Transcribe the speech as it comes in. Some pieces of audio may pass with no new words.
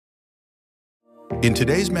In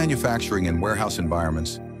today's manufacturing and warehouse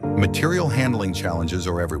environments, material handling challenges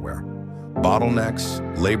are everywhere. Bottlenecks,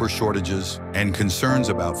 labor shortages, and concerns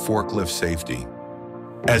about forklift safety.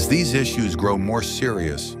 As these issues grow more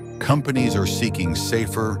serious, companies are seeking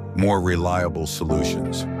safer, more reliable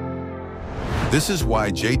solutions. This is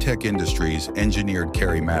why Jtec Industries engineered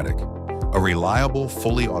CarryMatic, a reliable,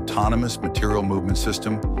 fully autonomous material movement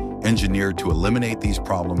system engineered to eliminate these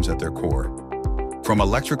problems at their core. From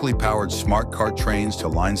electrically powered smart cart trains to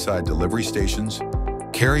lineside delivery stations,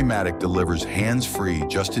 CarryMatic delivers hands-free,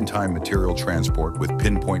 just-in-time material transport with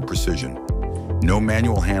pinpoint precision. No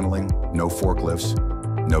manual handling, no forklifts,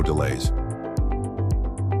 no delays.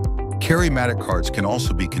 CarryMatic carts can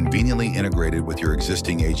also be conveniently integrated with your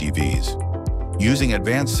existing AGVs. Using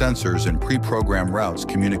advanced sensors and pre-programmed routes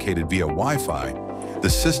communicated via Wi-Fi, the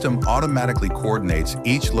system automatically coordinates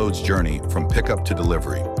each load's journey from pickup to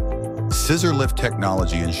delivery. Scissor lift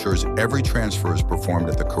technology ensures every transfer is performed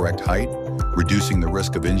at the correct height, reducing the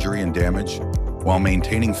risk of injury and damage, while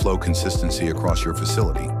maintaining flow consistency across your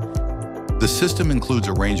facility. The system includes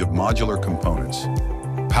a range of modular components,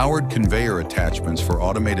 powered conveyor attachments for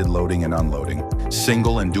automated loading and unloading,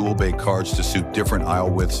 single and dual bay carts to suit different aisle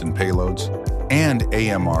widths and payloads, and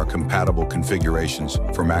AMR-compatible configurations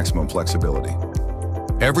for maximum flexibility.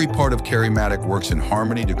 Every part of CarryMatic works in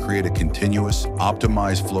harmony to create a continuous,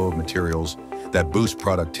 optimized flow of materials that boosts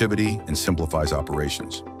productivity and simplifies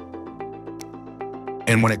operations.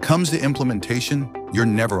 And when it comes to implementation, you're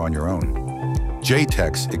never on your own.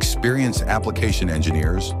 Jtec's experienced application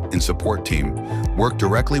engineers and support team work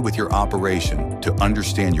directly with your operation to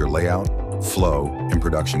understand your layout, flow, and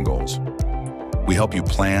production goals. We help you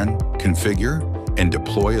plan, configure, and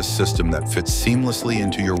deploy a system that fits seamlessly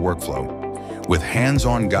into your workflow, with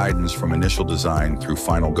hands-on guidance from initial design through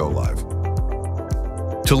final go-live.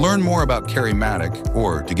 To learn more about CarryMatic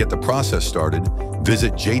or to get the process started,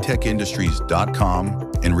 visit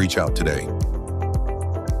jtecindustries.com and reach out today.